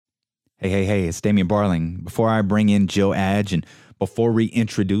Hey, it's Damien Barling. Before I bring in Jill Adge and before we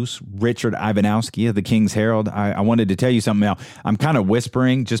introduce Richard Ivanowski of the King's Herald, I wanted to tell you something now. I'm kind of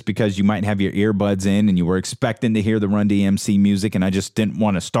whispering just because you might have your earbuds in and you were expecting to hear the Run DMC music, and I just didn't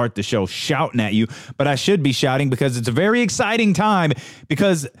want to start the show shouting at you, but I should be shouting because it's a very exciting time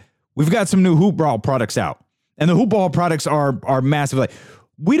because we've got some new Hoop Ball products out, and the Hoop Ball products are massive. Like,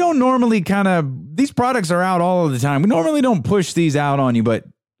 we don't normally these products are out all of the time. We normally don't push these out on you, but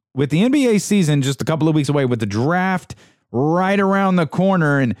with the NBA season just a couple of weeks away, with the draft right around the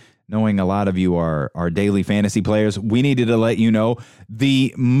corner, and knowing a lot of you are daily fantasy players, we needed to let you know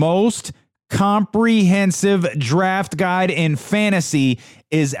the most comprehensive draft guide in fantasy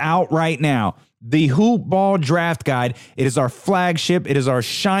is out right now. The Hoop Ball Draft Guide. It is our flagship. It is our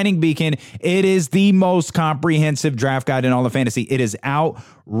shining beacon. It is the most comprehensive draft guide in all of fantasy. It is out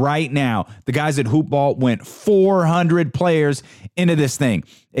right now. The guys at Hoop Ball went 400 players into this thing.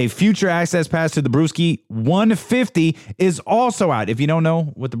 A future access pass to the Brewski 150 is also out. If you don't know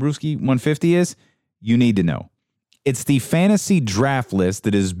what the Brewski 150 is, you need to know. It's the fantasy draft list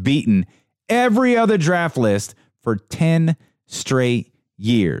that has beaten every other draft list for 10 straight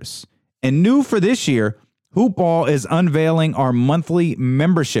years. And new for this year, Hoop Ball is unveiling our monthly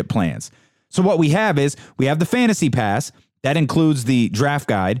membership plans. So what we have the Fantasy Pass. That includes the draft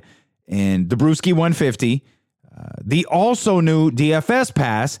guide and the Brewski 150, the also new DFS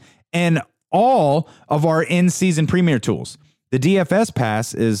Pass, and all of our in-season Premier tools. The DFS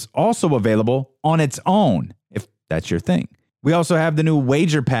Pass is also available on its own, if that's your thing. We also have the new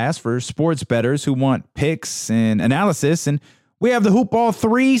Wager Pass for sports bettors who want picks and analysis, and we have the Hoop Ball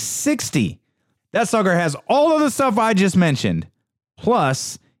 360. That sucker has all of the stuff I just mentioned,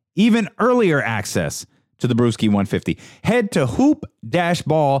 plus even earlier access to the Brewski 150. Head to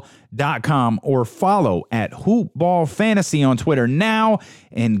hoop-ball.com or follow at Hoop Ball Fantasy on Twitter now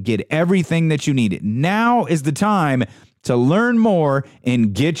and get everything that you need. Now is the time to learn more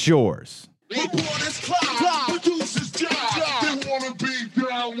and get yours.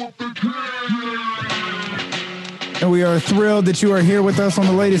 And we are thrilled that you are here with us on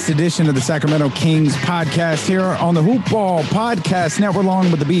the latest edition of the Sacramento Kings podcast here on the Hoop Ball Podcast Network, along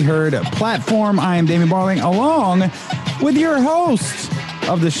with the Be Heard platform. I am Damien Barling, along with your host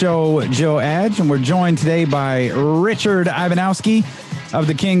of the show, Jill Adge, and we're joined today by Richard Ivanowski of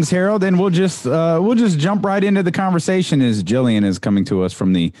the King's Herald, and we'll just jump right into the conversation as Jillian is coming to us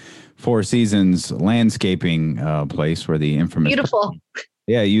from the Four Seasons landscaping place where the infamous beautiful.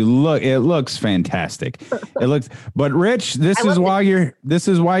 Yeah, it looks fantastic. But Rich, this is why you're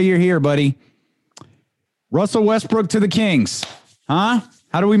here, buddy. Russell Westbrook to the Kings. Huh?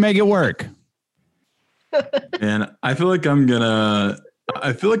 How do we make it work? Man, I feel like I've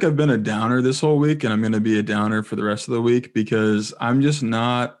been a downer this whole week, and I'm going to be a downer for the rest of the week because I'm just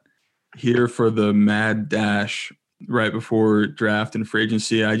not here for the mad dash right before draft and free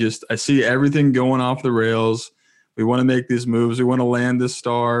agency. I see everything going off the rails. We want to make these moves. We want to land this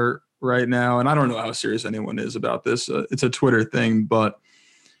star right now. And I don't know how serious anyone is about this. It's a Twitter thing. But,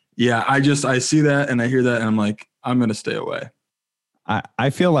 yeah, I see that and I hear that and I'm like, I'm going to stay away. I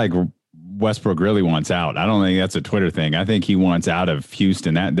feel like Westbrook really wants out. I don't think that's a Twitter thing. I think he wants out of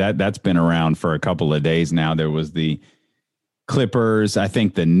Houston. That's been around for a couple of days now. There was the Clippers. I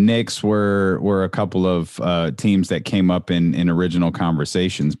think the Knicks were a couple of teams that came up in original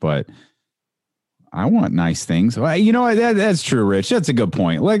conversations, but I want nice things. Well, you know, that's true, Rich. That's a good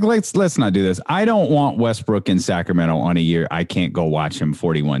point. Like, let's not do this. I don't want Westbrook in Sacramento on a year I can't go watch him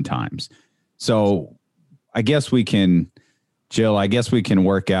 41 times. So I guess we can, Jill,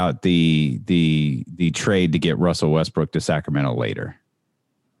 work out the trade to get Russell Westbrook to Sacramento later.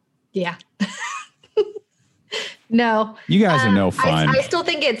 Yeah. No. You guys are no fun. I still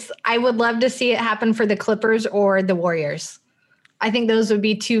think I would love to see it happen for the Clippers or the Warriors. I think those would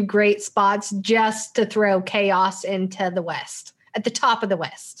be two great spots just to throw chaos into the West, at the top of the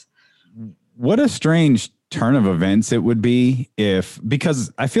West. What a strange turn of events it would be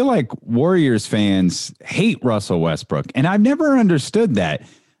because I feel like Warriors fans hate Russell Westbrook, and I've never understood that.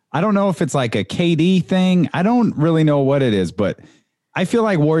 I don't know if it's like a KD thing. I don't really know what it is, but I feel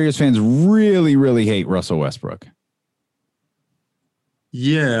like Warriors fans really, really hate Russell Westbrook.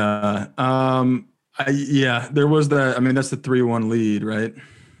 Yeah. There was that. I mean, that's the 3-1 lead, right?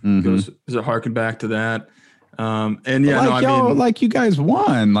 Mm-hmm. Does it harken back to that? Like you guys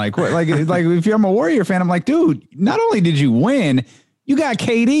won. Like what? Like if I'm a Warrior fan, I'm like, dude, not only did you win, you got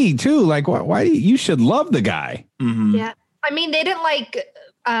KD too. Like, why you should love the guy. Mm-hmm. Yeah, I mean, they didn't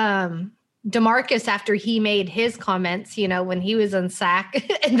DeMarcus, after he made his comments, when he was on sack,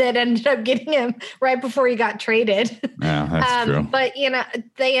 and then ended up getting him right before he got traded. Yeah, that's true. But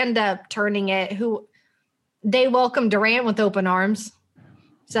they end up turning it. They welcome Durant with open arms.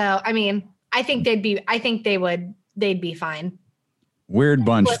 So I mean, I think they'd be fine. Weird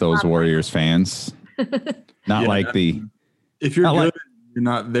bunch, those Warriors fans. Not like the. If you're good, you're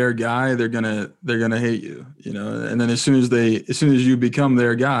not their guy. They're gonna hate you. And then as soon as you become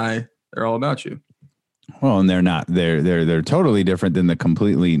their guy, they're all about you. Well, and they're not. They're totally different than the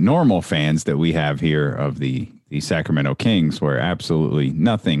completely normal fans that we have here of the Sacramento Kings, where absolutely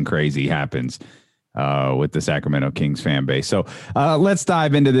nothing crazy happens with the Sacramento Kings fan base. So let's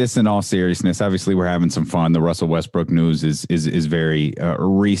dive into this in all seriousness. Obviously, we're having some fun. The Russell Westbrook news is very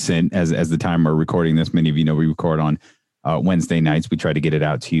recent as the time we're recording this. Many of you know we record on Wednesday nights. We try to get it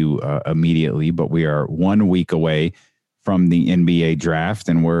out to you immediately, but we are 1 week away from the NBA draft,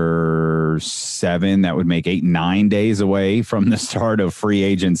 and we're 7, that would make 8, 9 days away from the start of free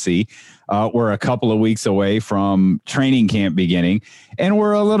agency. We're a couple of weeks away from training camp beginning, and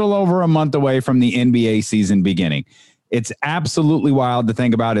we're a little over a month away from the NBA season beginning. It's absolutely wild to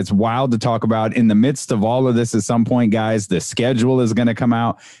think about. It's wild to talk about. In the midst of all of this, at some point, guys, the schedule is going to come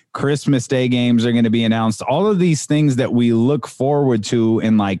out. Christmas Day games are going to be announced. All of these things that we look forward to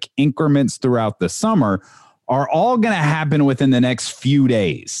in like increments throughout the summer are all going to happen within the next few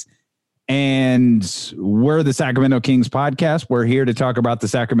days. And we're the Sacramento Kings podcast. We're here to talk about the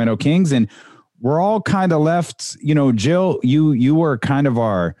Sacramento Kings, and we're all kind of left, Jill, you were kind of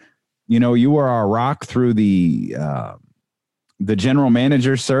our, you were our rock through the general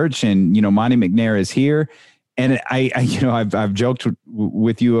manager search, and, Monte McNair is here. And I've joked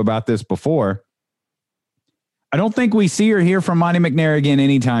with you about this before. I don't think we see or hear from Monte McNair again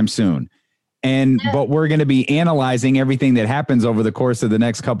anytime soon. But we're going to be analyzing everything that happens over the course of the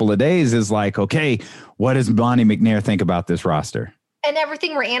next couple of days is like, okay, what does Monte McNair think about this roster? And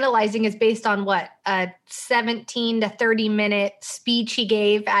everything we're analyzing is based on what, a 17 to 30 minute speech he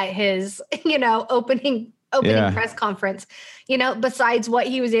gave at his, opening press conference, besides what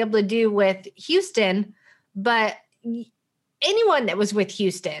he was able to do with Houston. But anyone that was with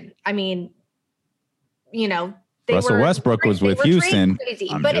Houston, I mean, Russell Westbrook was with Houston,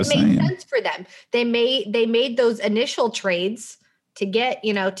 but it made sense for them. They made those initial trades to get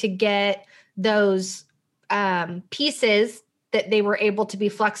those pieces that they were able to be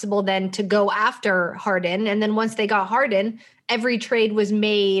flexible then to go after Harden. And then once they got Harden, every trade was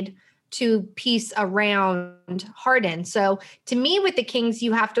made to piece around Harden. So to me, with the Kings,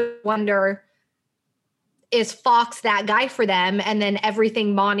 you have to wonder, is Fox that guy for them? And then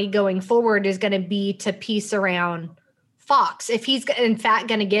everything Monty going forward is going to be to piece around Fox. If he's in fact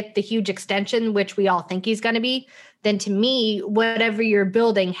going to get the huge extension, which we all think he's going to be, then to me, whatever you're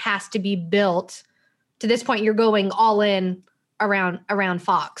building has to be built. To this point, you're going all in around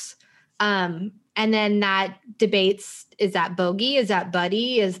Fox. And then that debates, is that Bogey? Is that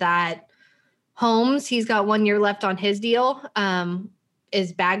Buddy? Is that Holmes? He's got 1 year left on his deal.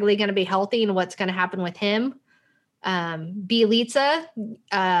 Is Bagley going to be healthy, and what's going to happen with him? Bielitsa,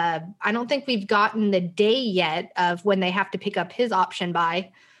 I don't think we've gotten the day yet of when they have to pick up his option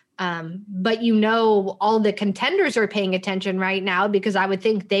buy. But all the contenders are paying attention right now, because I would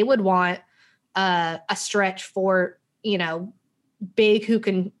think they would want a stretch for, big who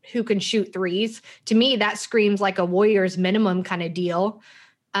can shoot threes. To me, that screams like a Warriors minimum kind of deal.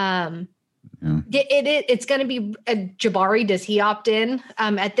 Yeah. It's going to be Jabari. Does he opt in?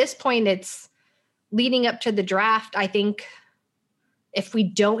 At this point, it's leading up to the draft. I think if we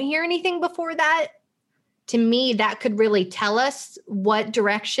don't hear anything before that, to me, that could really tell us what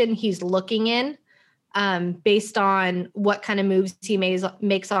direction he's looking in, based on what kind of moves he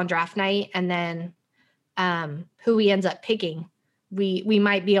makes on draft night, and then who he ends up picking. We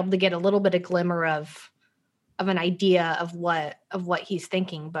might be able to get a little bit of glimmer of an idea of what he's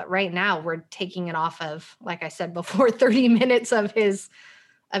thinking. But right now we're taking it off of, like I said before, 30 minutes of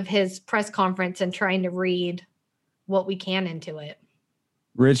his press conference and trying to read what we can into it.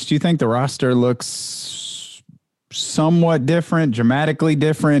 Rich, do you think the roster looks somewhat different, dramatically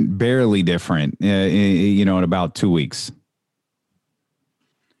different, barely different, in about 2 weeks?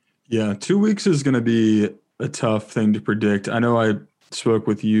 Yeah, 2 weeks is going to be a tough thing to predict. I know I spoke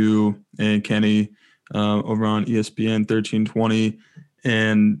with you and Kenny over on ESPN 1320.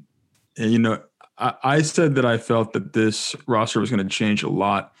 And I said that I felt that this roster was going to change a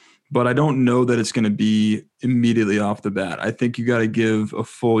lot, but I don't know that it's going to be immediately off the bat. I think you got to give a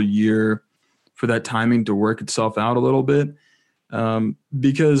full year for that timing to work itself out a little bit.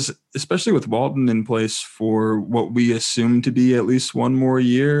 Because especially with Walton in place for what we assume to be at least one more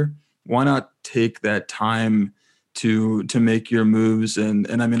year, why not take that time to make your moves? And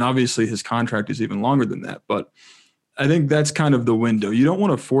I mean, obviously his contract is even longer than that, but I think that's kind of the window. You don't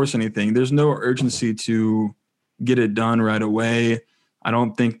want to force anything. There's no urgency to get it done right away. I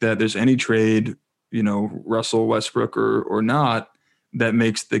don't think that there's any trade, Russell Westbrook or not, that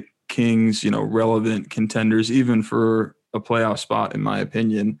makes the Kings, relevant contenders, even for a playoff spot, in my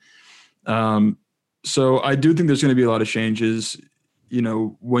opinion. So I do think there's going to be a lot of changes.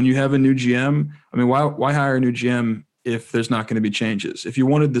 When you have a new GM, I mean, why hire a new GM if there's not going to be changes? If you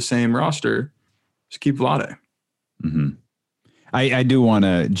wanted the same roster, just keep Vlade. Mm-hmm. I do want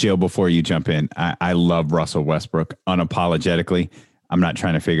to, Jill, before you jump in, I love Russell Westbrook unapologetically. I'm not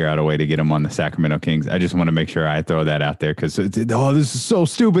trying to figure out a way to get him on the Sacramento Kings. I just want to make sure I throw that out there because, this is so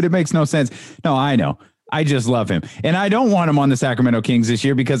stupid. It makes no sense. No, I know. I just love him. And I don't want him on the Sacramento Kings this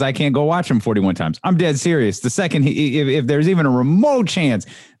year because I can't go watch him 41 times. I'm dead serious. The second, if there's even a remote chance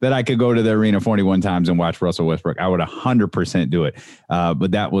that I could go to the arena 41 times and watch Russell Westbrook, I would 100% do it.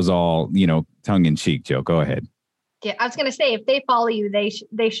 But that was all, tongue in cheek, Joe. Go ahead. Yeah, I was going to say, if they follow you,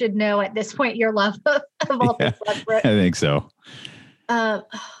 they should know at this point your love of all things Westbrook. I think so. I'm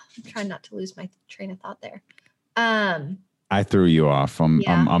trying not to lose my train of thought there. I threw you off.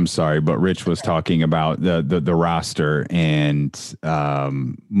 I'm sorry, but Rich was talking about the roster and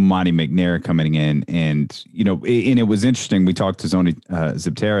Monte McNair coming in, and and it was interesting. We talked to Zoni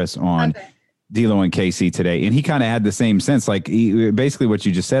Zipteris on D'Lo and KC today, and he kind of had the same sense, like basically what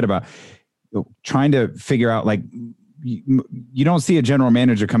you just said about trying to figure out, like, you don't see a general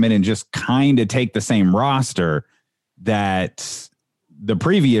manager come in and just kind of take the same roster that the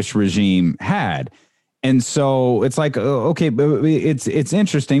previous regime had. And so it's like, okay, but it's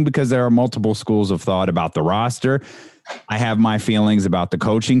interesting because there are multiple schools of thought about the roster. I have my feelings about the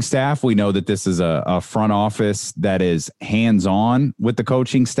coaching staff. We know that this is a front office that is hands-on with the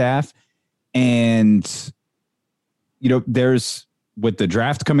coaching staff. And, there's, with the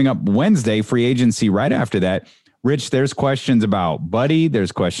draft coming up Wednesday, free agency right after that, Rich, there's questions about Buddy.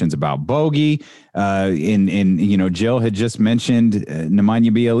 There's questions about Bogey. Jill had just mentioned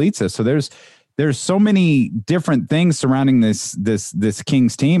Nemanja Bjelica. So there's so many different things surrounding this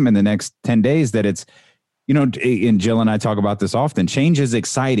Kings team in the next 10 days that it's, and Jill and I talk about this often, change is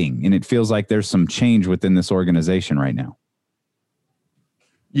exciting. And it feels like there's some change within this organization right now.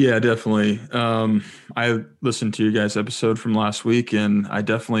 Yeah, definitely. I listened to your guys' episode from last week, and I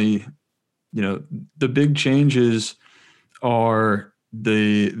definitely, the big changes are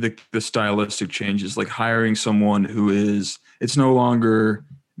the stylistic changes, like hiring someone who it's no longer,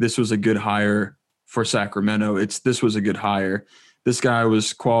 this was a good hire for Sacramento. This was a good hire. This guy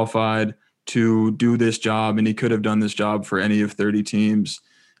was qualified to do this job, and he could have done this job for any of 30 teams.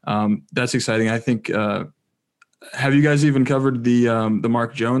 That's exciting. I think, have you guys even covered the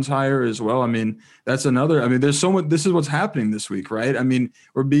Mark Jones hire as well? I mean, that's another. I mean, there's so much. This is what's happening this week, right? I mean,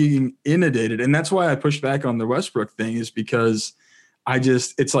 we're being inundated, and that's why I pushed back on the Westbrook thing, is because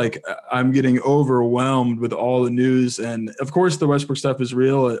it's like I'm getting overwhelmed with all the news, and of course the Westbrook stuff is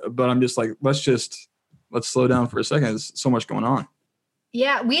real, but I'm just like, let's slow down for a second. There's so much going on.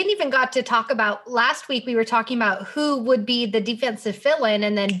 Yeah, we hadn't even got to talk about last week. We were talking about who would be the defensive fill-in,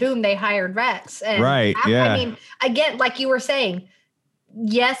 and then boom, they hired Rex. And right. Yeah. I mean, again, like you were saying,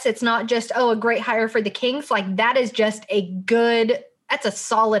 yes, it's not just, a great hire for the Kings. Like, that is just that's a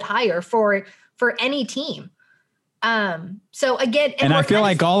solid hire for any team. So again, and I feel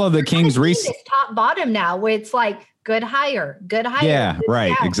like all of the Kings top bottom now, where it's like good hire. Yeah,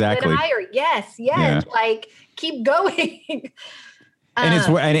 right. Exactly. Good hire. Yes. Yeah. Like, keep going.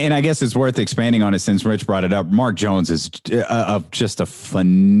 And I guess it's worth expanding on it since Rich brought it up. Mark Jones is just a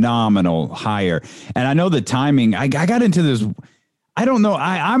phenomenal hire. And I know the timing, I got into this. I don't know.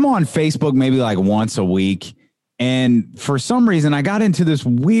 I'm on Facebook maybe like once a week. And for some reason, I got into this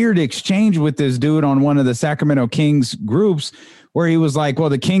weird exchange with this dude on one of the Sacramento Kings groups where he was like, well,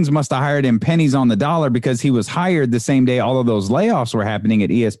 the Kings must have hired him pennies on the dollar because he was hired the same day all of those layoffs were happening at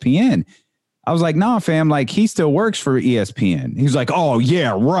ESPN. I was like, nah, fam, like, he still works for ESPN. He was like, oh,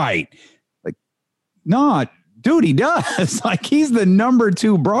 yeah, right. Like, nah, dude, he does. Like, he's the number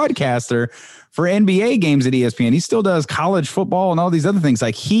 2 broadcaster for NBA games at ESPN. He still does college football and all these other things.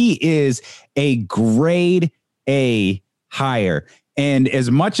 Like, he is a grade A hire. And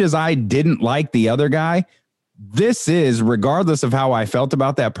as much as I didn't like the other guy, this is, regardless of how I felt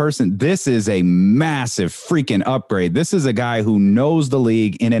about that person, this is a massive freaking upgrade. This is a guy who knows the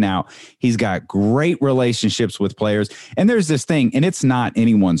league in and out. He's got great relationships with players. And there's this thing, and it's not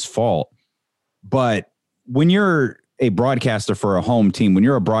anyone's fault, but when you're a broadcaster for a home team, when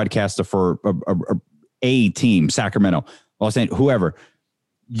you're a broadcaster for a team, Sacramento, Los Angeles, whoever,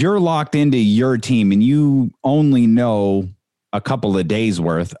 you're locked into your team and you only know a couple of days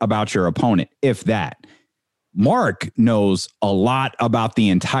worth about your opponent, if that. Mark knows a lot about the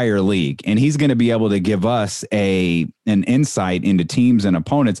entire league, and he's going to be able to give us an insight into teams and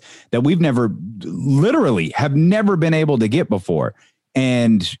opponents that we've literally have never been able to get before.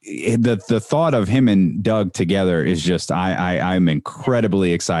 And the thought of him and Doug together is just, I'm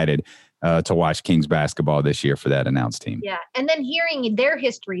incredibly excited to watch Kings basketball this year for that announced team. Yeah. And then hearing their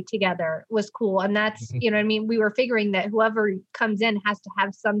history together was cool. And that's, you know what I mean? We were figuring that whoever comes in has to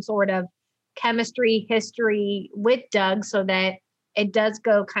have some sort of chemistry history with Doug so that it does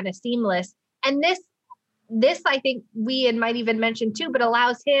go kind of seamless. And this I think we might even mention too, but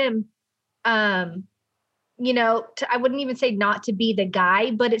allows him, you know, I wouldn't even say not to be the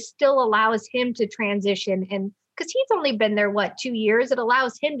guy, but it still allows him to transition. And because he's only been there, 2 years, it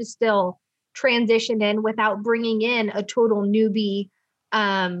allows him to still transition in without bringing in a total newbie,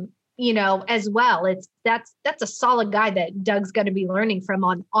 you know, as well. That's a solid guy that Doug's going to be learning from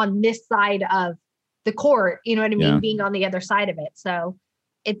on this side of the court, you know what I mean? Yeah. Being on the other side of it. So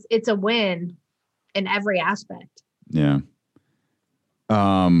it's a win in every aspect. Yeah.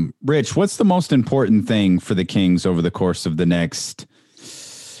 Rich, what's the most important thing for the Kings over the course of the next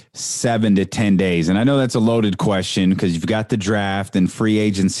 7 to 10 days? And I know that's a loaded question because you've got the draft and free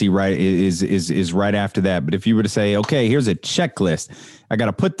agency is right after that. But if you were to say, okay, here's a checklist, I got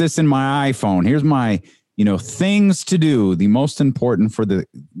to put this in my iPhone. Here's my, things to do. The most important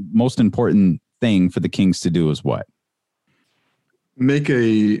thing for the Kings to do is what? Make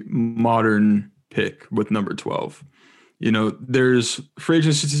a modern pick with number 12. There's free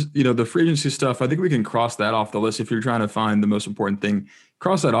agency, the free agency stuff. I think we can cross that off the list. If you're trying to find the most important thing,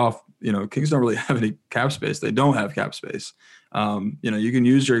 cross that off. Kings don't really have any cap space. They don't have cap space. You can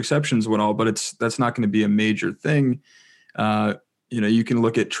use your exceptions and all, but that's not going to be a major thing. You can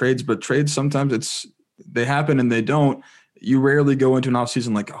look at trades, but trades sometimes they happen and they don't. You rarely go into an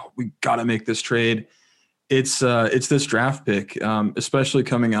offseason like, oh, we got to make this trade. It's this draft pick, especially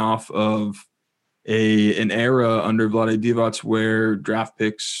coming off of an era under Vlade Divac where draft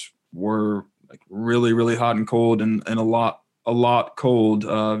picks were like really, really hot and cold and a lot cold,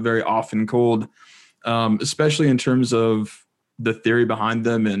 very often cold, especially in terms of the theory behind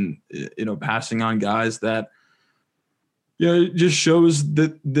them and, passing on guys that, it just shows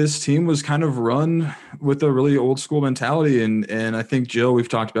that this team was kind of run with a really old school mentality. And I think, Jill, we've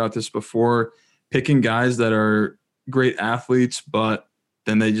talked about this before, picking guys that are great athletes, but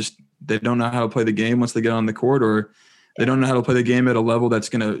then they don't know how to play the game once they get on the court, or they don't know how to play the game at a level that's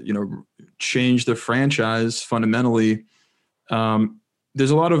going to, change the franchise fundamentally. There's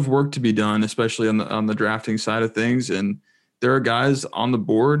a lot of work to be done, especially on the drafting side of things. And there are guys on the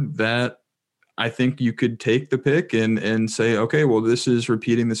board that I think you could take the pick and say, okay, well, this is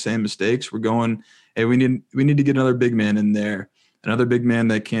repeating the same mistakes. We're going, hey, we need to get another big man in there, another big man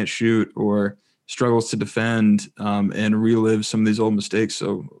that can't shoot or struggles to defend, and relive some of these old mistakes.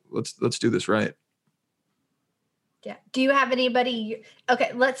 So let's do this right. Yeah. Do you have anybody?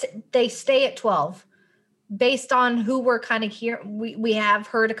 Okay, they stay at 12 based on who we're kind of here. We have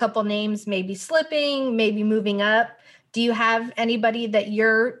heard a couple names, maybe slipping, maybe moving up. Do you have anybody that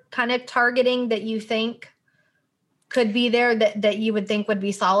you're kind of targeting that you think could be there that you would think would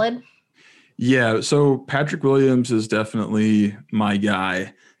be solid? Yeah. So Patrick Williams is definitely my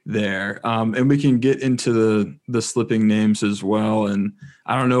guy there. And we can get into the slipping names as well. And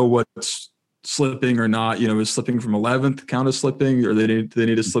I don't know what's slipping or not, is slipping from 11th count as slipping, or they need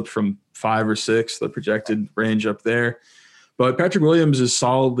to slip from 5 or 6, the projected range up there. But Patrick Williams is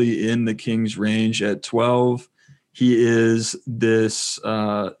solidly in the Kings range at 12. He is this,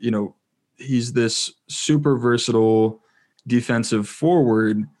 he's this super versatile defensive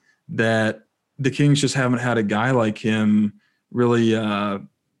forward that the Kings just haven't had a guy like him really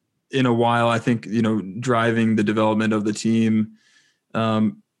in a while. I think, driving the development of the team,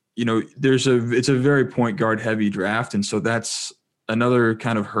 it's a very point guard heavy draft. And so that's another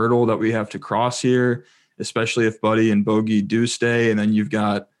kind of hurdle that we have to cross here, especially if Buddy and Bogey do stay. And then you've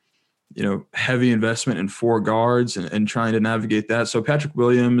got, heavy investment in 4 guards and trying to navigate that. So Patrick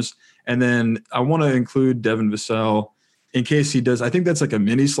Williams, and then I want to include Devin Vassell in case he does. I think that's like a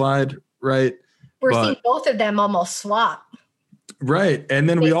mini slide, right? We're seeing both of them almost swap. Right. And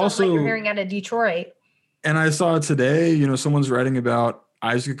then we also, you're hearing out of Detroit. And I saw today, someone's writing about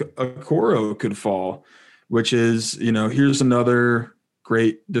Isaac Okoro could fall, which is, here's another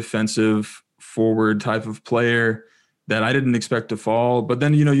great defensive forward type of player that I didn't expect to fall. But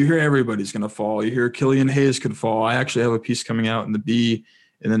then, you hear everybody's going to fall. You hear Killian Hayes could fall. I actually have a piece coming out in the B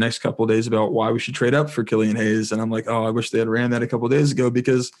in the next couple of days about why we should trade up for Killian Hayes. And I'm like, oh, I wish they had ran that a couple of days ago,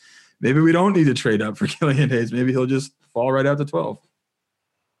 because maybe we don't need to trade up for Killian Hayes. Maybe he'll just fall right out to 12.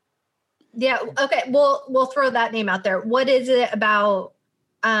 Yeah. Okay. We'll throw that name out there. What is it about,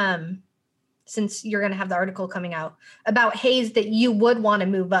 since you're going to have the article coming out about Hayes that you would want to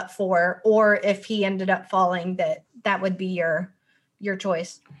move up for, or if he ended up falling, that would be your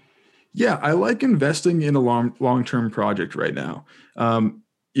choice? Yeah, I like investing in a long-term project right now.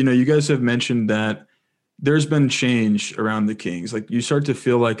 You guys have mentioned that there's been change around the Kings. Like, you start to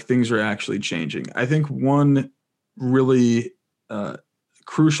feel like things are actually changing. I think one really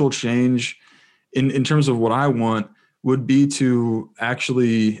crucial change in terms of what I want would be to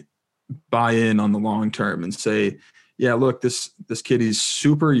actually buy in on the long term and say, yeah, look, this kid, he's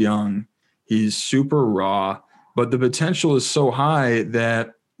super young, he's super raw, but the potential is so high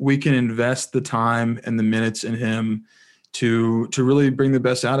that we can invest the time and the minutes in him to really bring the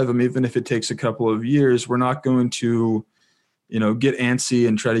best out of him, even if it takes a couple of years. We're not going to, get antsy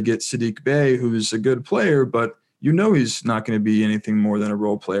and try to get Sadiq Bey, who's a good player, but he's not going to be anything more than a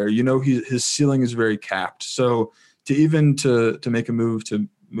role player. His ceiling is very capped. So to make a move to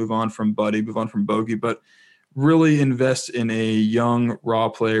move on from Buddy, move on from Bogey, but really invest in a young, raw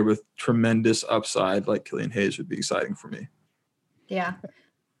player with tremendous upside like Killian Hayes would be exciting for me. Yeah.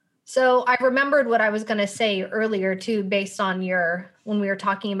 So I remembered what I was going to say earlier too, based on when we were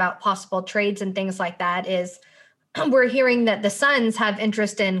talking about possible trades and things like that, is we're hearing that the Suns have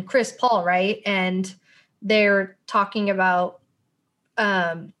interest in Chris Paul, right? And they're talking about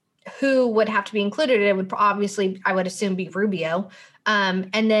who would have to be included. It would obviously, I would assume, be Rubio.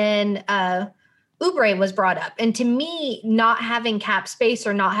 And then Oubre was brought up. And to me, not having cap space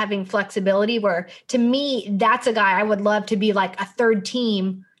or not having flexibility, where to me, that's a guy I would love to be like a third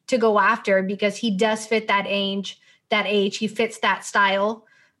team to go after, because he does fit that age, he fits that style.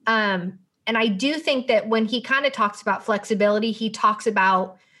 And I do think that when he kind of talks about flexibility, he talks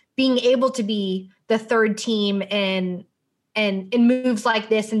about being able to be the third team and in moves like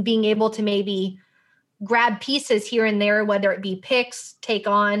this, and being able to maybe grab pieces here and there, whether it be picks, take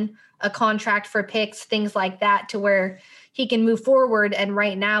on a contract for picks, things like that, to where he can move forward. And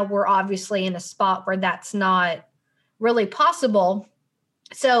right now we're obviously in a spot where that's not really possible.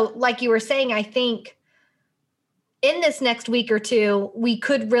 So like you were saying, I think in this next week or two, we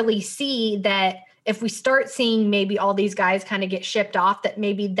could really see that if we start seeing maybe all these guys kind of get shipped off, that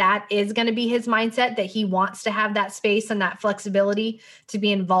maybe that is going to be his mindset, that he wants to have that space and that flexibility to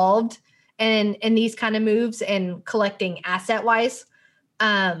be involved in these kind of moves and collecting asset wise.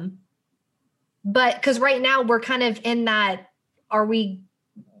 But because right now we're kind of in that, are we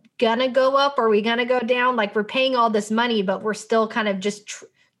going to go up? Are we going to go down? Like, we're paying all this money, but we're still kind of just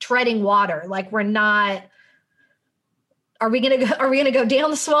treading water. Like, we're not, are we going to go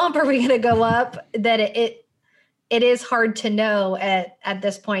down the swamp? Or are we going to go up? That it is hard to know at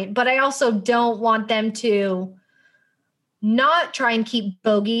this point, but I also don't want them to not try and keep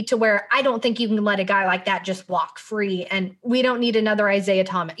Bogey to where I don't think you can let a guy like that just walk free. And we don't need another Isaiah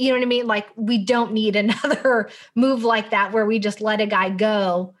Thomas. You know what I mean? Like, we don't need another move like that where we just let a guy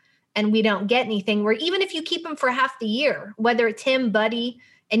go and we don't get anything, where even if you keep him for half the year, whether it's him, Buddy,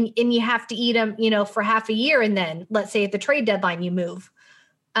 and you have to eat him, for half a year. And then let's say at the trade deadline, you move.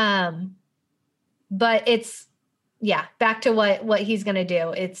 But it's, back to what he's going to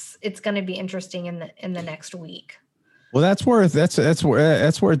do. It's going to be interesting in the next week. Well, that's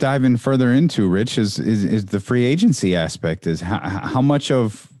where diving further into, Rich, is the free agency aspect, is how much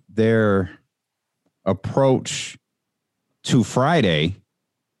of their approach to Friday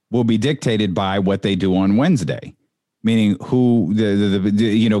will be dictated by what they do on Wednesday. Meaning who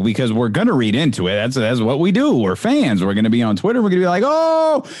because we're going to read into it. That's what we do. We're fans. We're going to be on Twitter. We're going to be like,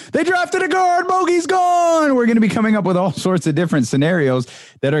 oh, they drafted a guard. Bogey's gone. We're going to be coming up with all sorts of different scenarios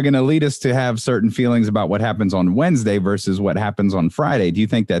that are going to lead us to have certain feelings about what happens on Wednesday versus what happens on Friday. Do you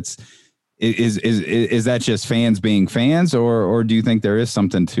think is that just fans being fans, or do you think there is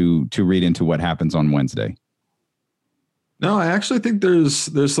something to read into what happens on Wednesday? No, I actually think there's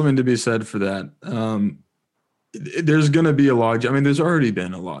something to be said for that. There's going to be a logjam. I mean, there's already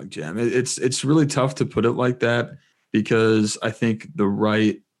been a logjam. It's really tough to put it like that, because I think the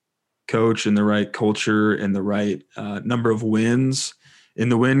right coach and the right culture and the right number of wins in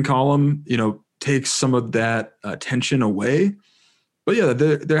the win column, takes some of that tension away. But yeah,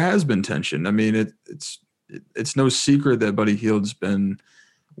 there has been tension. I mean, it's no secret that Buddy Hield's been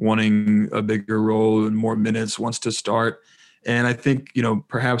wanting a bigger role and more minutes, wants to start. And I think,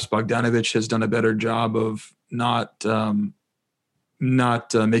 perhaps Bogdanovich has done a better job of not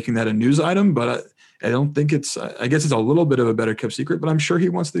making that a news item, but I don't think I guess it's a little bit of a better kept secret, but I'm sure he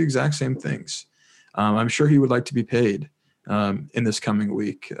wants the exact same things. I'm sure he would like to be paid in this coming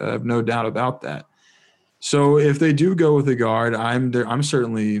week. I have no doubt about that. So if they do go with a guard, I'm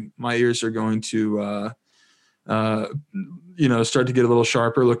certainly, my ears are going to, start to get a little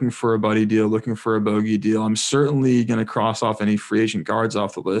sharper, looking for a buddy deal, looking for a bogey deal. I'm certainly going to cross off any free agent guards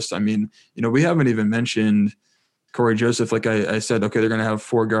off the list. I mean, we haven't even mentioned Corey Joseph. Like I said, okay, they're going to have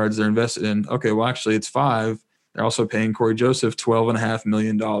 4 guards they're invested in. Okay, well, actually it's 5. They're also paying Corey Joseph $12.5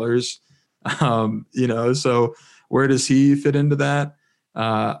 million. So where does he fit into that?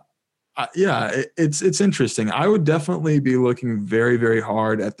 It's interesting. I would definitely be looking very, very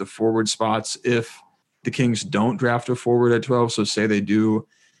hard at the forward spots if the Kings don't draft a forward at 12. So say they do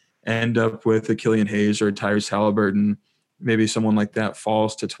end up with a Killian Hayes or a Tyrese Halliburton, maybe someone like that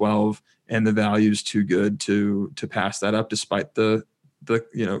falls to 12 and the value is too good to pass that up despite the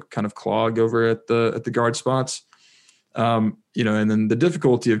kind of clog over at the guard spots. And then the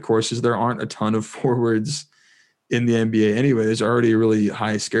difficulty, of course, is there aren't a ton of forwards in the NBA anyway. There's already a really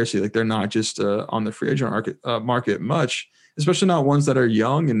high scarcity. Like they're not just on the free agent market much, especially not ones that are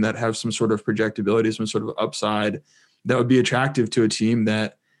young and that have some sort of projectability, some sort of upside that would be attractive to a team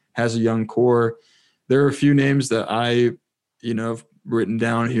that has a young core. There are a few names that I, have written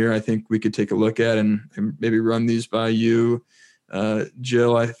down here. I think we could take a look at and maybe run these by you.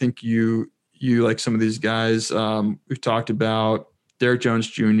 Jill, I think you like some of these guys. We've talked about Derek Jones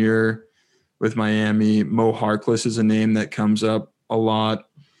Jr. with Miami. Mo Harkless is a name that comes up a lot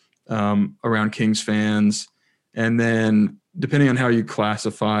around Kings fans. And then depending on how you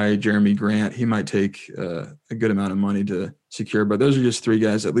classify Jeremy Grant, he might take a good amount of money to secure. But those are just 3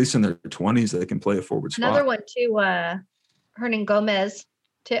 guys, at least in their 20s, that can play a forward spot. Another one too, Hernan Gomez.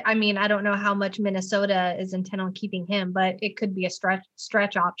 I don't know how much Minnesota is intent on keeping him, but it could be a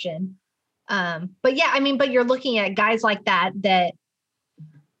stretch option. But you're looking at guys like that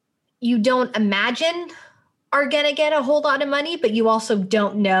you don't imagine are going to get a whole lot of money, but you also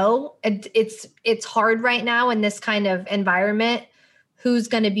don't know. It's hard right now in this kind of environment, who's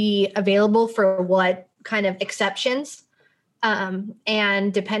going to be available for what kind of exceptions.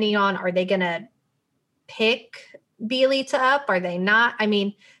 And depending on, are they going to pick Bjelica up? Are they not? I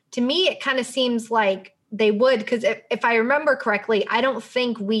mean, to me, it kind of seems like they would, because if I remember correctly, I don't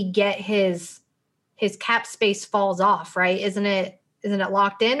think we get his cap space falls off, right? Isn't it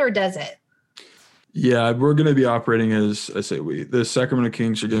locked in, or does it? Yeah, we're going to be operating as, I say the Sacramento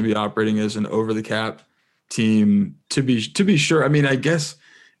Kings are going to be operating as an over the cap team to be sure.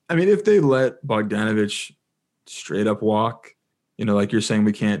 If they let Bogdanovich straight up walk, like you're saying,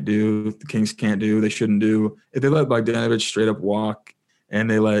 the Kings can't do, they shouldn't do. If they let Bogdanovich straight up walk and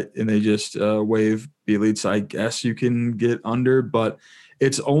they just waive Bjelica, I guess you can get under, but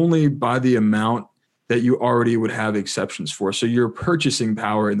it's only by the amount that you already would have exceptions for. So your purchasing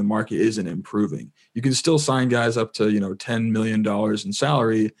power in the market isn't improving. You can still sign guys up to, $10 million in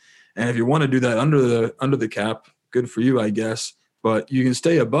salary. And if you want to do that under the cap, good for you, I guess. But you can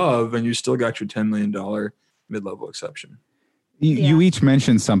stay above and you still got your $10 million mid-level exception. You each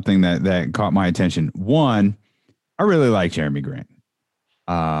mentioned something that caught my attention. One, I really like Jeremy Grant.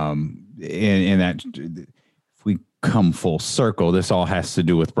 In that, if we come full circle, this all has to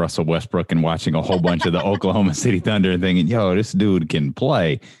do with Russell Westbrook and watching a whole bunch of the Oklahoma City Thunder and thinking, this dude can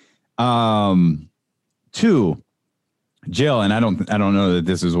play. 2, Jill, and I don't know that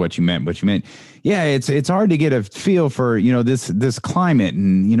this is what you meant, but you meant, it's hard to get a feel for, this climate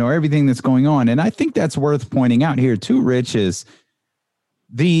and, everything that's going on. And I think that's worth pointing out here too, Rich, is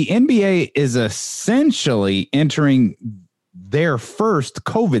the NBA is essentially entering their first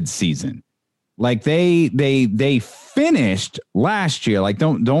COVID season. Like they finished last year. Like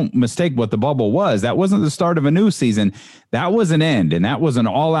don't mistake what the bubble was. That wasn't the start of a new season. That was an end. And that was an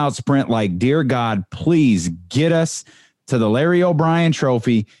all out sprint. Like, dear God, please get us to the Larry O'Brien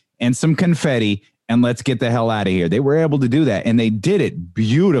trophy and some confetti, and let's get the hell out of here. They were able to do that, and they did it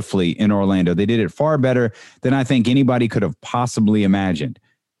beautifully in Orlando. They did it far better than I think anybody could have possibly imagined.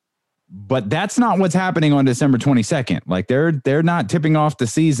 But that's not what's happening on December 22nd. Like they're not tipping off the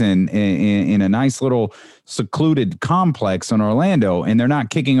season in a nice little secluded complex in Orlando, and they're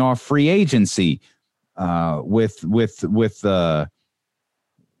not kicking off free agency with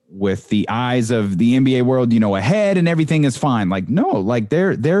the eyes of the NBA world, ahead, and everything is fine. Like, no, like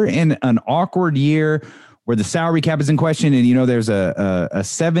they're in an awkward year where the salary cap is in question, and there's a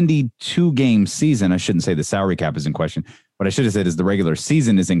 72 game season. I shouldn't say the salary cap is in question. What I should have said is the regular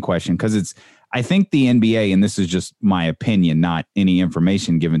season is in question, because I think the NBA, and this is just my opinion, not any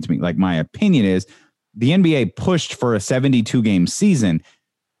information given to me. Like, my opinion is the NBA pushed for a 72 game season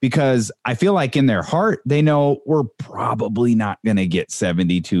because I feel like in their heart, they know we're probably not going to get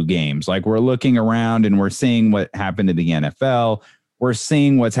 72 games. Like we're looking around and we're seeing what happened to the NFL. We're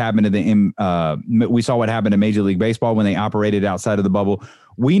seeing what's happened to we saw what happened to Major League Baseball when they operated outside of the bubble.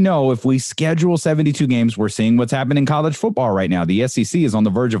 We know if we schedule 72 games, we're seeing what's happened in college football right now. The SEC is on the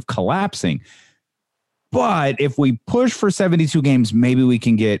verge of collapsing. But if we push for 72 games, maybe we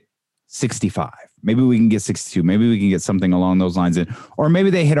can get 65. Maybe we can get 62. Maybe we can get something along those lines. Or maybe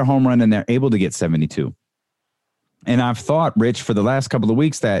they hit a home run and they're able to get 72. And I've thought, Rich, for the last couple of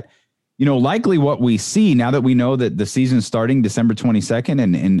weeks that, likely what we see now that we know that the season's starting December 22nd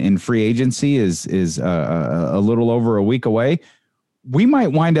and free agency is a little over a week away, we might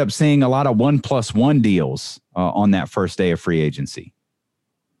wind up seeing a lot of 1+1 deals on that first day of free agency.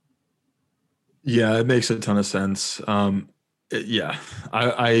 Yeah, it makes a ton of sense. I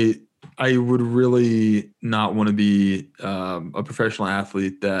would really not want to be a professional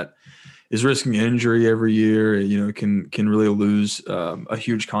athlete that is risking injury every year. Can really lose a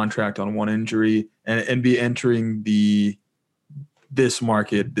huge contract on one injury and be entering this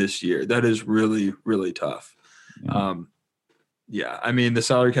market this year. That is really, really tough. I mean, the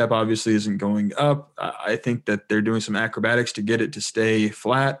salary cap obviously isn't going up. I think that they're doing some acrobatics to get it to stay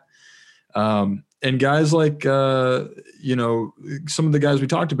flat. And guys like, some of the guys we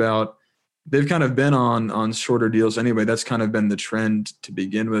talked about, they've kind of been on shorter deals anyway. That's kind of been the trend to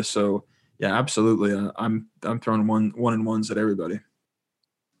begin with. So, yeah, absolutely. I'm throwing one and ones at everybody.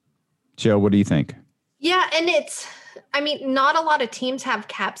 Joe, what do you think? Yeah, and not a lot of teams have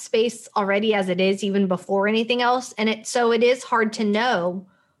cap space already as it is, even before anything else. And so it is hard to know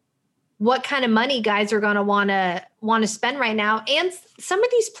what kind of money guys are going to want to spend right now. And some of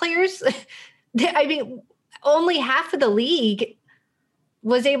these players, only half of the league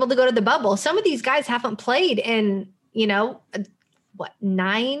was able to go to the bubble. Some of these guys haven't played in,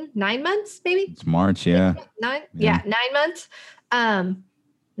 9 months, maybe? It's March, yeah. 9 months.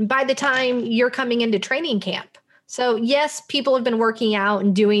 By the time you're coming into training camp. So yes, people have been working out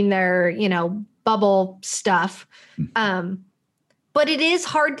and doing their, bubble stuff. But it is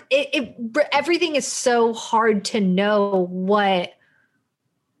hard. Everything is so hard to know what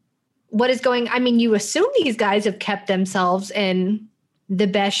is going. You assume these guys have kept themselves in the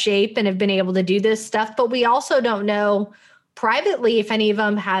best shape and have been able to do this stuff, but we also don't know privately if any of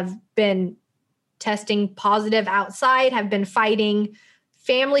them have been testing positive outside, have been fighting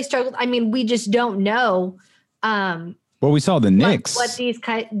family struggles. We just don't know. Well, we saw the Knicks. What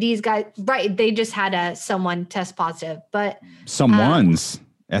these guys, right? They just had someone test positive, but someone's.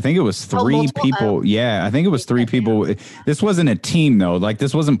 I think it was 3 people. Yeah, I think it was 3 people. This wasn't a team though. Like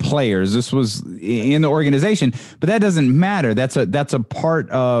this wasn't players. This was in the organization. But that doesn't matter. That's a part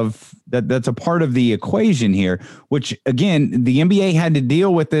of that. That's a part of the equation here. Which again, the NBA had to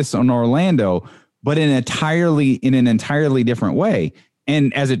deal with this on Orlando, but in an entirely different way.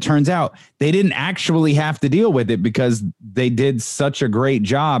 And as it turns out, they didn't actually have to deal with it because they did such a great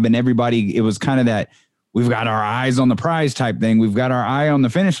job, and everybody. It was kind of that. We've got our eyes on the prize type thing. We've got our eye on the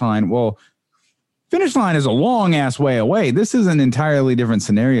finish line. Well, finish line is a long ass way away. This is an entirely different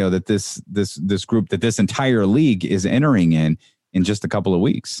scenario that this group, that this entire league is entering in just a couple of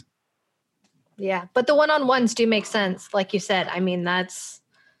weeks. Yeah. But the one-on-ones do make sense. Like you said, that's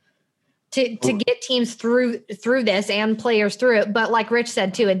to get teams through this and players through it. But like Rich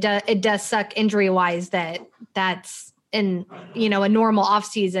said too, it does suck injury wise that's in, a normal off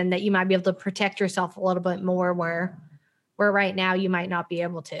season that you might be able to protect yourself a little bit more where right now you might not be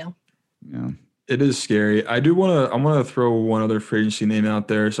able to. Yeah, it is scary. I want to throw one other free agency name out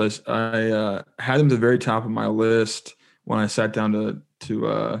there. So I had them to the very top of my list when I sat down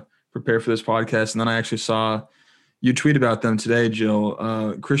to prepare for this podcast. And then I actually saw you tweet about them today,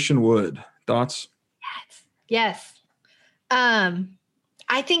 Jill. Christian Wood, thoughts? Yes.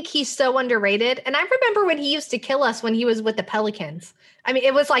 I think he's so underrated. And I remember when he used to kill us when he was with the Pelicans.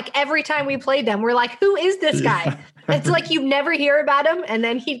 It was like every time we played them, we're like, who is this guy? It's like you never hear about him. And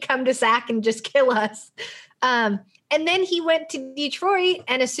then he'd come to Sac and just kill us. And then he went to Detroit.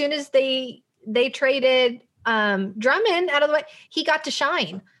 And as soon as they traded Drummond out of the way, he got to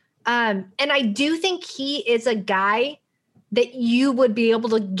shine. And I do think he is a guy that you would be able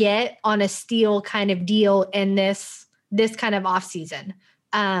to get on a steal kind of deal in this kind of off season.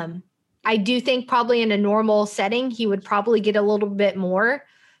 I do think probably in a normal setting, he would probably get a little bit more.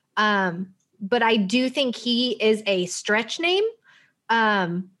 But I do think he is a stretch name,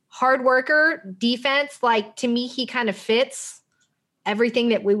 hard worker, defense. Like to me, he kind of fits everything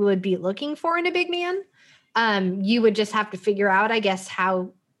that we would be looking for in a big man. You would just have to figure out, I guess,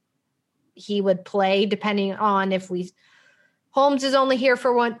 how he would play depending on if we Holmes is only here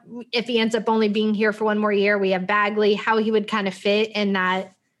for one. If he ends up only being here for one more year, we have Bagley, how he would kind of fit in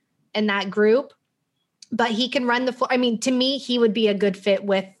that group. But he can run the floor. I mean, to me, he would be a good fit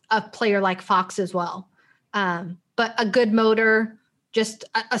with a player like Fox as well. But a good motor, just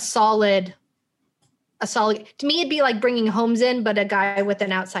a solid. To me, it'd be like bringing Holmes in, but a guy with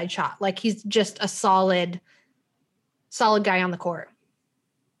an outside shot. Like he's just a solid guy on the court.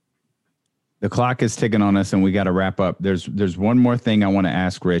 The clock is ticking on us, and we got to wrap up. There's one more thing I want to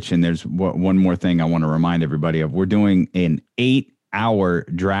ask Rich, and there's one more thing I want to remind everybody of. We're doing an 8-hour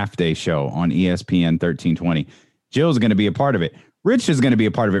draft day show on ESPN 1320. Jill's going to be a part of it. Rich is going to be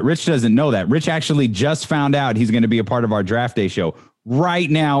a part of it. Rich doesn't know that. Rich actually just found out he's going to be a part of our draft day show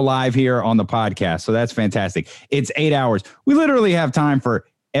right now live here on the podcast. So that's fantastic. It's 8 hours. We literally have time for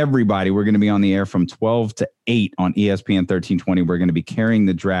everybody. We're going to be on the air from 12 to 8 on ESPN 1320. We're going to be carrying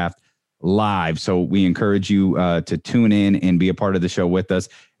the draft live. So we encourage you to tune in and be a part of the show with us.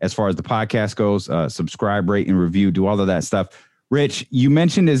 As far as the podcast goes, subscribe, rate, and review, do all of that stuff. Rich, you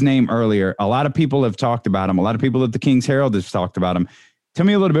mentioned his name earlier. A lot of people have talked about him. A lot of people at the King's Herald have talked about him. Tell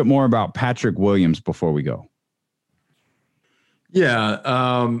me a little bit more about Patrick Williams before we go.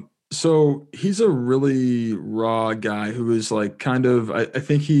 Yeah. So he's a really raw guy who is like kind of, I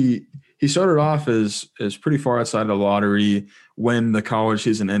think he started off as pretty far outside of the lottery when the college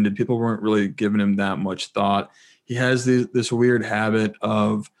season ended. People weren't really giving him that much thought. He has this weird habit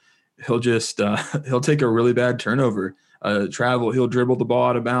of he'll take a really bad turnover, travel. He'll dribble the ball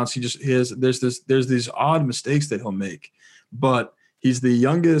out of bounds. There's these odd mistakes that he'll make, but he's the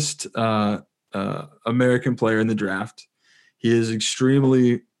youngest American player in the draft. He is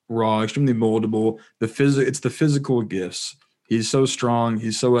extremely raw, extremely moldable. It's the physical gifts. He's so strong.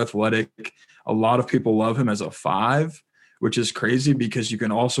 He's so athletic. A lot of people love him as a 5, which is crazy because you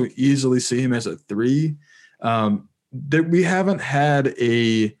can also easily see him as a 3. That we haven't had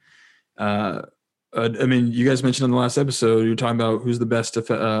I mean, you guys mentioned in the last episode, you were talking about who's the best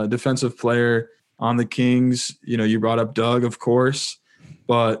defensive player on the Kings. You know, you brought up Doug, of course,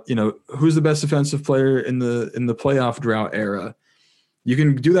 but you know, who's the best defensive player in the playoff drought era? You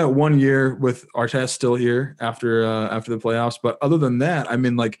can do that 1 year with Artest still here after the playoffs. But other than that, I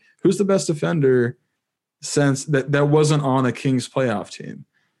mean, like, who's the best defender since that wasn't on a Kings playoff team?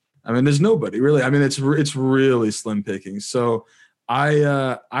 I mean, there's nobody really. I mean, it's really slim pickings. So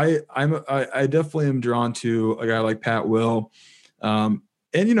I definitely am drawn to a guy like Pat Will. And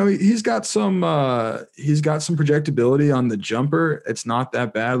you know, he's got some projectability on the jumper. It's not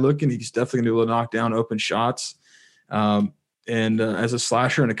that bad looking. He's definitely gonna be able to knock down open shots. And as a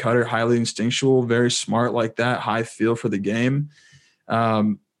slasher and a cutter, highly instinctual, very smart like that, high feel for the game.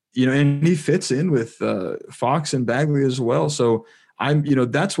 You know, and he fits in with Fox and Bagley as well. So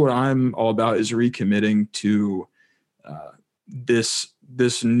that's what I'm all about, is recommitting to this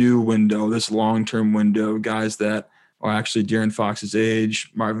new window, this long-term window, guys that are actually De'Aaron Fox's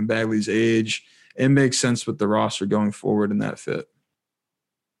age, Marvin Bagley's age. It makes sense with the roster going forward in that fit.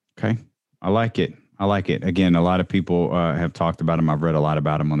 Okay. I like it. Again, a lot of people have talked about him. I've read a lot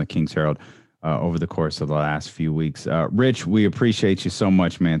about him on the King's Herald over the course of the last few weeks. Rich, we appreciate you so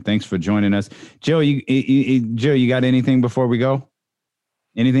much, man. Thanks for joining us. Jill, you got anything before we go?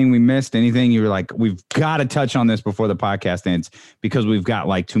 Anything we missed? Anything you were like, we've got to touch on this before the podcast ends, because we've got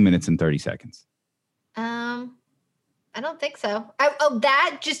like 2 minutes and 30 seconds. I don't think so.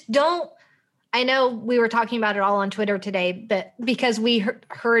 I know we were talking about it all on Twitter today, but because we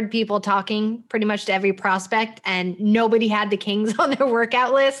heard people talking pretty much to every prospect and nobody had the Kings on their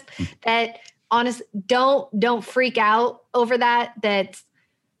workout list, that honestly, don't freak out over that. That's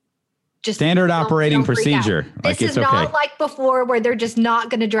just standard operating procedure. This is not like before where they're just not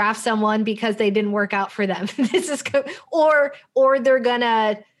going to draft someone because they didn't work out for them. This is or they're going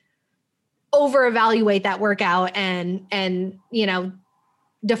to over evaluate that workout and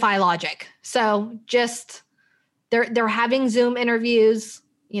defy logic. So just they're having Zoom interviews,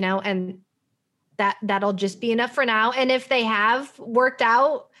 and that'll just be enough for now. And if they have worked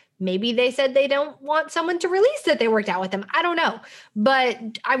out, maybe they said they don't want someone to release that they worked out with them. I don't know. But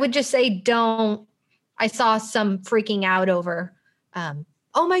I would just say I saw some freaking out over,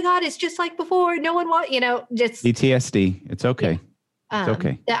 oh my God, it's just like before. No one just PTSD. It's okay. It's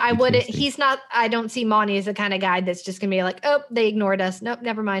okay. I don't see Monty as the kind of guy that's just going to be like, oh, they ignored us. Nope,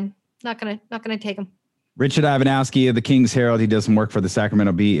 never mind. Not going to take him. Richard Ivanowski of the King's Herald. He does some work for the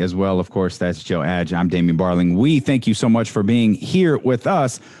Sacramento Bee as well. Of course, that's Joe Adge. I'm Damien Barling. We thank you so much for being here with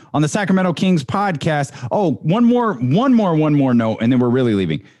us on the Sacramento Kings podcast. Oh, one more note, and then we're really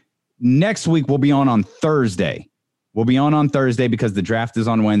leaving. Next week, we'll be on Thursday. We'll be on Thursday because the draft is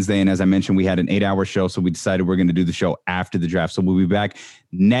on Wednesday. And as I mentioned, we had an 8-hour show. So we decided we're going to do the show after the draft. So we'll be back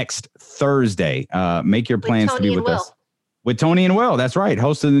next Thursday. Make your plans to be with us. With Tony and Will. That's right.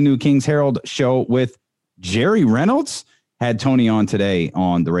 Host of the new Kings Herald show with Jerry Reynolds. Had Tony on today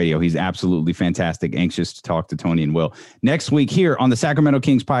on the radio. He's absolutely fantastic. Anxious to talk to Tony and Will next week here on the Sacramento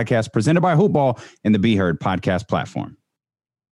Kings podcast presented by Hoopball and the Be Heard podcast platform.